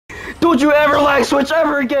Don't you ever lag switch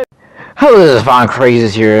ever again! Hello, this is Von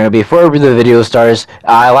Crazes here, and before the video starts,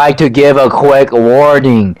 I like to give a quick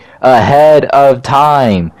warning ahead of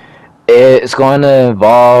time. It's going to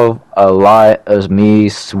involve a lot of me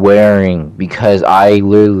swearing because I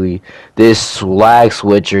literally, this lag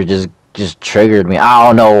switcher just triggered me. I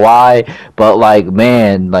don't know why, but like,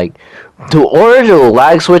 man, like, to order to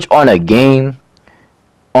lag switch on a game,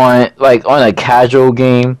 on a casual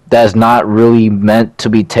game that's not really meant to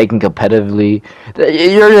be taken competitively,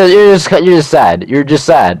 you're just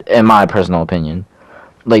sad in my personal opinion.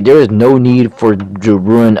 Like, there is no need to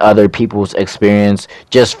ruin other people's experience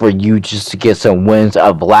just for you just to get some wins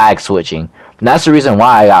of lag switching. And that's the reason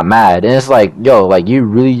why I got mad. And it's like, yo, like, you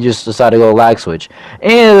really just decided to go lag switch.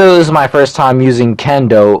 And this is my first time using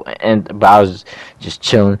Kendo, but I was just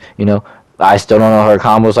chilling, you know. I still don't know her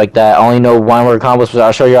combos like that. I only know one of her combos, but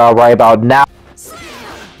I'll show y'all right about now.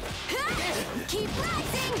 Keep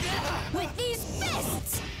rising with these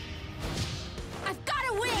fists. I've got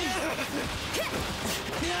to win.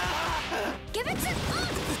 Give it to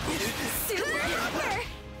super hammer.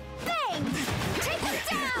 Bang! Take him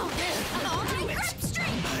down. All-time grip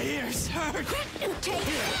strength. My ears hurt. Take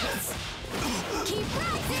this. Keep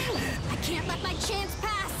rising. I can't let my chance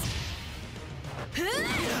pass.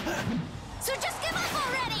 So just give up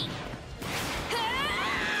already!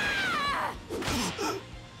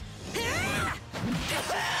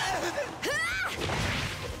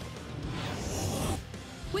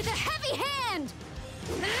 With a heavy hand!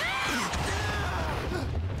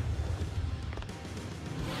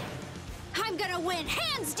 I'm gonna win,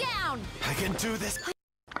 hands down! I can do this.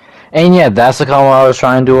 And yeah, that's the combo I was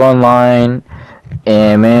trying to do online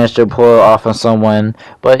and managed to pull it off on someone.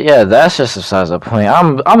 But yeah, that's just besides the point.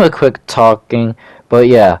 I'm a quick talking, but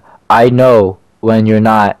yeah, I know when you're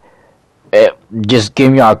not. Just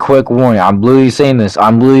give me a quick warning. I'm literally saying this. I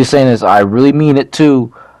really mean it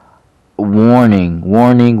too. Warning,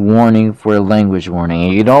 warning, warning for language warning.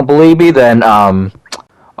 And you don't believe me, then all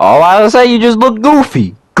I will say, you just look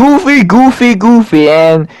goofy, goofy.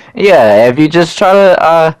 And yeah, if you just try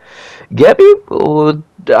to get people.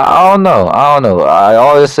 I don't know.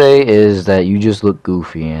 All I say is that you just look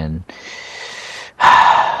goofy, and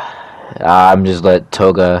I'm just let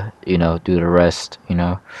Toga, do the rest.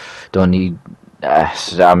 Don't need.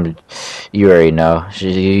 You already know.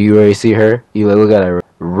 You already see her. You look at her.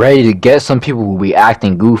 Ready to get some people who be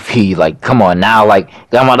acting goofy. Like, come on now. Like,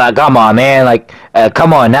 come on, man. Like,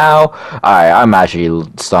 come on now. Alright, I'm actually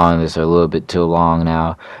stalling this a little bit too long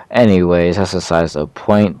now. Anyways, that's besides the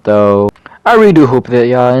point, though. I really do hope that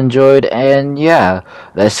y'all enjoyed, and yeah,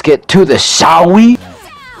 let's get to the shall we? If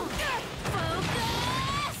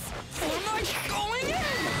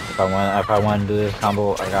I want to do this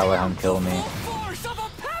combo, I gotta let him kill me.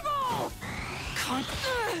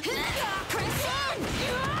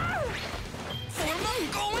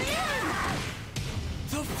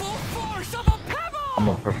 I'm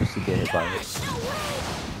gonna purposely get hit by it.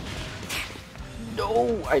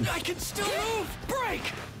 No, I can still move. Break.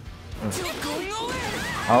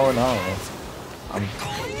 Oh no.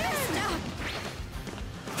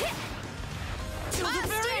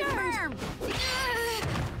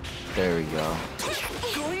 There we go.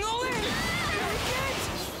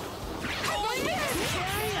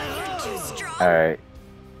 Alright.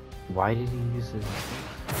 Why did he use this?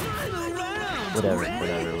 Whatever.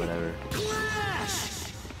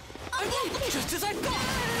 Just as I thought.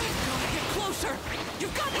 Get closer. You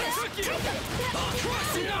got this.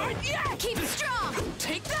 Yeah, keep it strong.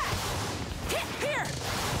 Take that. Here.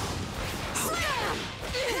 Slam.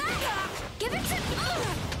 Give it to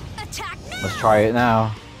attack now. Let's try it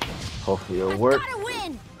now. Hopefully it'll work. Gotta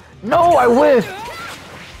win. No, I whiffed.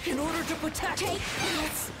 In order to protect. Take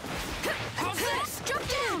this. How's this? Jump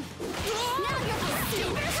down. Now you're the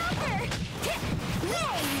super helper.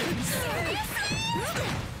 Seriously?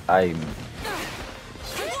 I'm.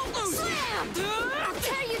 Slam! I'll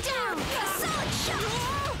tear you down! A solid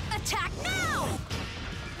shot! Attack now!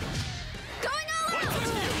 Going all out!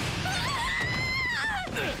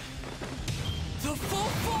 The full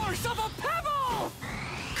force of a pebble.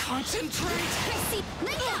 Concentrate. Chrissy,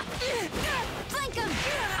 link up! Flank him!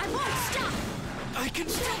 I won't stop! I can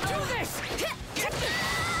still do this.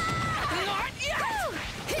 Not yet.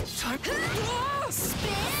 Time.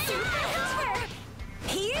 Spin!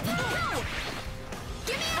 Here we go!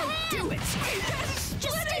 Give me a hand! Do it.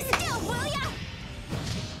 Just stay still, will ya?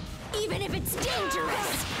 Even if it's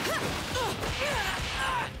dangerous!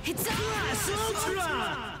 It's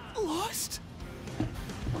Ultra. Lost.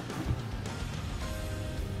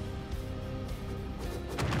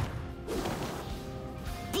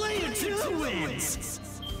 Blade 2 wins.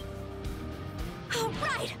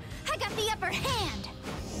 right. I got the upper hand.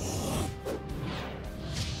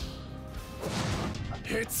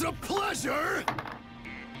 It's a pleasure!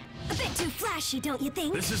 A bit too flashy, don't you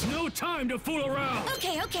think? This is no time to fool around!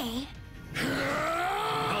 Okay, okay.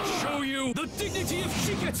 I'll show you the dignity of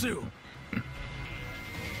Shiketsu!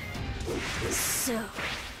 So,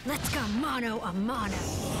 let's go mano a mano.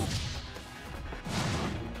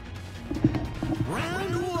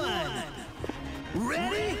 Round one!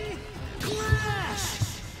 Ready? Clash!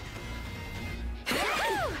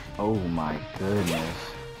 Oh my goodness.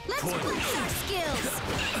 Let's flex our skills.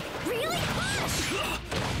 Really push.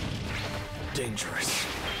 Dangerous.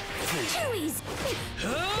 Chewies.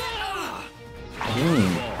 Ah! I didn't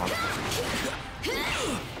even...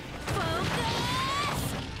 Focus.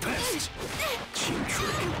 Best! Cheap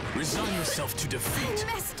trick. Resign yourself to defeat.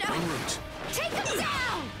 Messed up. En route. Take him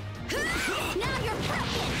down. Now you're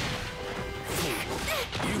broken.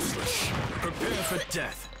 Useless. Prepare for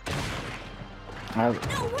death. Oh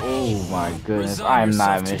my goodness. I'm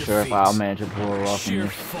not even sure if I'll manage to pull it off in Sheer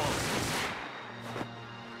this. folly.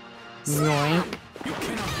 Yoink. You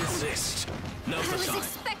cannot resist. Now's I the was time.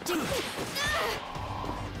 expecting.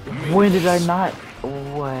 When did I not?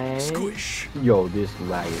 What? Squish. Yo, this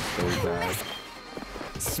lag is so bad.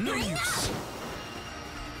 No use.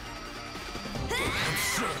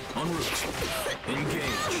 Absurd. En route.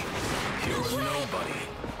 Engage. You're nobody.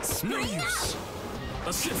 No use.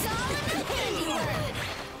 Assist.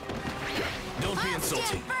 Don't be insulting.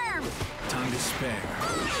 Stand firm. Time to spare.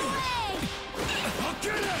 Away. I'll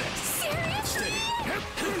get at it. Seriously?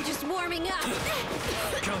 I'm just warming up.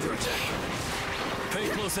 Counterattack. Pay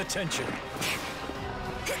close attention.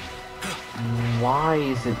 Why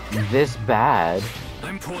is it this bad?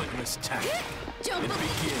 I'm pointless tactic. Don't It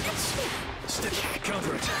believe begins. Stick.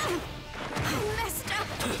 Counterattack. I messed up.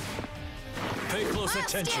 Pay close I'll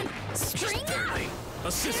attention. stand. String Barely.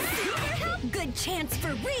 Assist. Good chance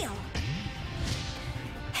for real.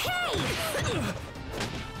 Hey!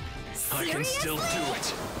 I can still do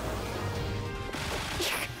it.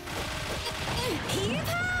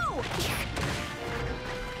 Heave-ho!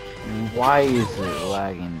 Why is it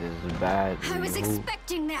lagging this bad? I was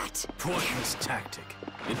expecting that. Pointless tactic.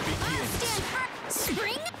 It I'll begins. stand firm.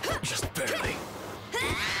 Spring? Just barely.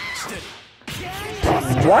 Steady.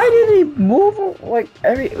 Why did he move like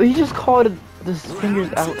every? He just called the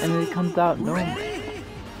fingers out and it comes out normal.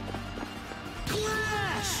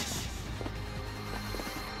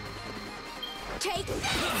 Take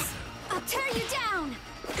this! I'll tear you down!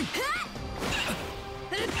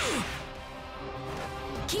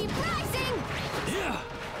 Keep rising! Yeah.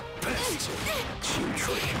 Best. Cheap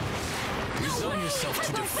trick. Resign yourself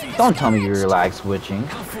to defeat. Don't tell me you're lag switching.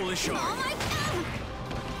 How foolish are Oh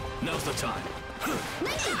you? my Now's the time.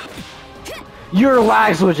 You're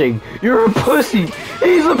lag switching. You're a pussy.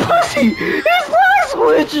 He's a pussy. He's lag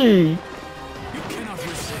switching. You cannot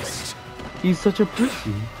resist. He's such a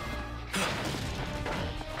pussy.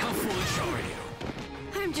 How foolish are you?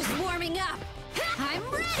 I'm just warming up! I'm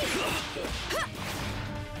ready!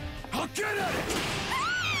 I'll get at it.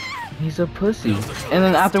 He's a pussy. And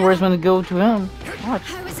then afterwards, when it go to him, watch.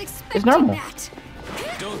 I was expecting normal. that!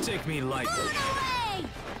 Don't take me lightly. Run away!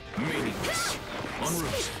 Meaningless. En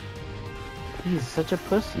route. He's such a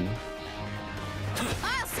pussy.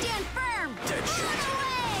 I'll stand firm! Dead shot.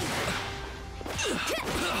 Run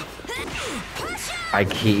away! Push up! I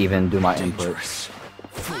can't even do my input. Dangerous.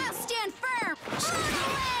 I'll stand firm! Run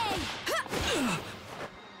away!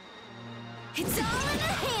 It's all in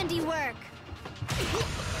the handiwork!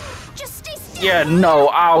 Just stay still! Yeah, no,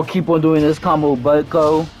 I'll keep on doing this combo,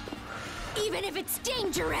 Bucko. Even if it's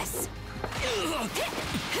dangerous!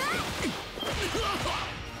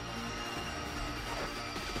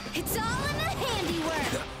 It's all in the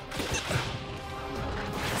handiwork!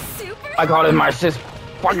 Super! I got it in my sis.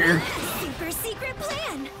 Fucker. Super secret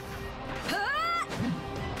plan!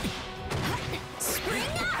 Spring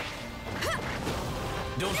up!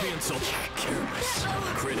 Don't be insulted. Careless.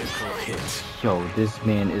 Critical hit. Yo, this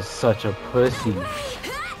man is such a pussy.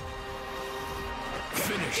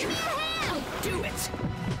 Finish. Do it.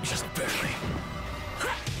 Just barely.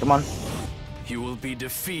 Come on. You will be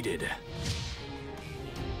defeated.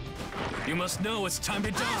 You must know it's time to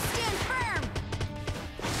I'll die. stand firm!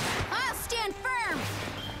 I'll stand firm!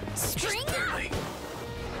 Spring up!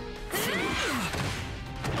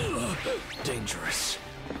 Barely. Dangerous.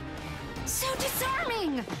 So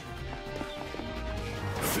disarming!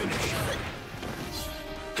 Finish.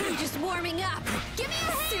 I'm just warming up! Give me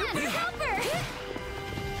a hand! Helper!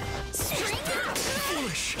 Spring up!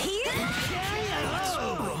 Foolish. Here! What's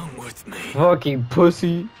wrong with me? Fucking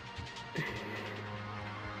pussy.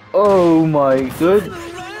 Oh my good.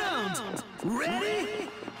 Ready?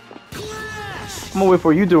 Clash! I'm gonna wait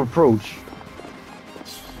for you to approach.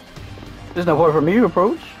 There's no point for me to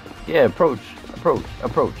approach. Yeah, approach, approach,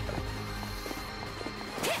 approach.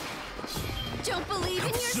 Don't believe in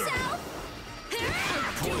yourself?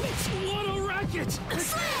 What a racket!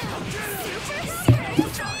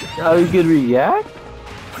 How you gonna react?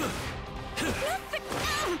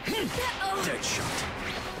 Dead shot.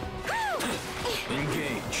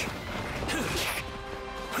 Engage.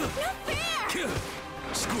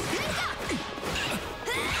 Squish.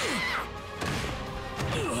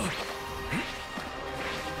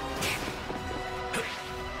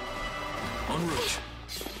 En route.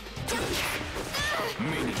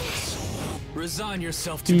 Meaningless. Resign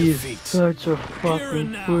yourself to He's defeat. such a Here fucking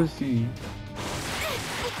and now. pussy.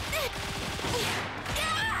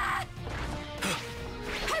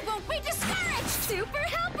 I won't be discouraged! Super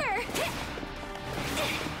helper!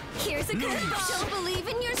 Here's a good ball. Don't believe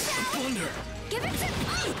in yourself? Thunder. Give it to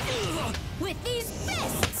with these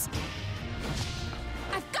fists!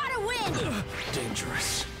 I've gotta win!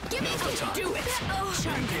 Dangerous. Give me Time. do it! Oh,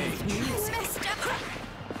 Engage. I messed up!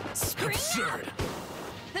 Spring Absurd.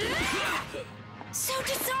 up! So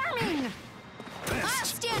disarming! I'll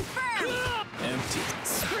Best. stand firm! Empty.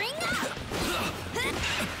 Spring up!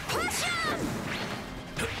 Push him!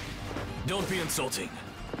 Don't be insulting.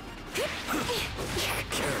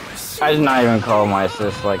 Careless. I did not even call my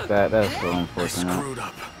assist like that. That's so I unfortunate. screwed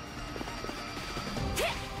up.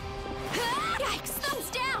 Yikes! Thumbs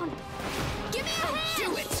down! Give me a hand!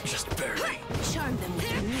 Do it. Just barely. Charm them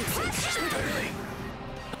with your music. Just barely.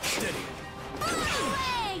 Steady.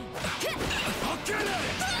 Away! I'll get at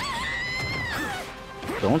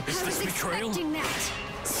it. Don't. Is I this was betrayal? expecting that.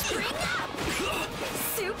 Spring up!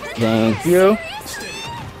 Super Thank you. serious? Steady.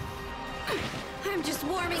 I'm just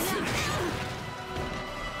warming up.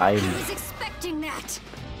 I. I was expecting that.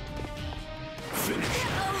 Finish.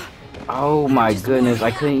 Oh my goodness!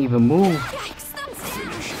 I couldn't even move. Yikes! Thumbs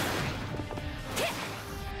down!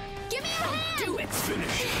 Give me a hand! Do it.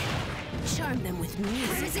 Finish. Charm them with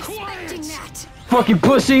music. I was expecting that. Fucking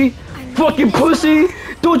pussy! Fucking pussy!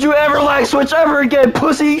 Don't you ever like switch ever again,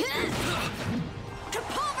 pussy! To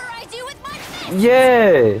pulverize you with my fist!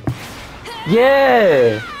 Yeah!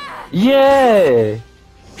 Yeah! Yeah!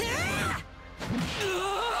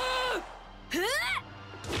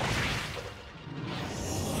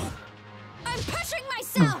 I'm pushing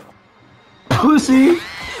myself! Pussy!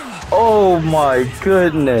 Oh my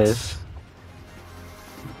goodness!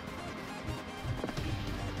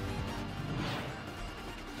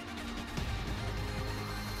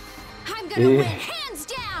 I'm gonna win hands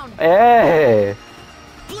down! Hey!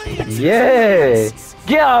 Yeah!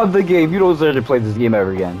 Get out of the game! You don't deserve to play this game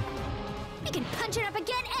ever again. I can punch it up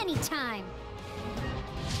again anytime!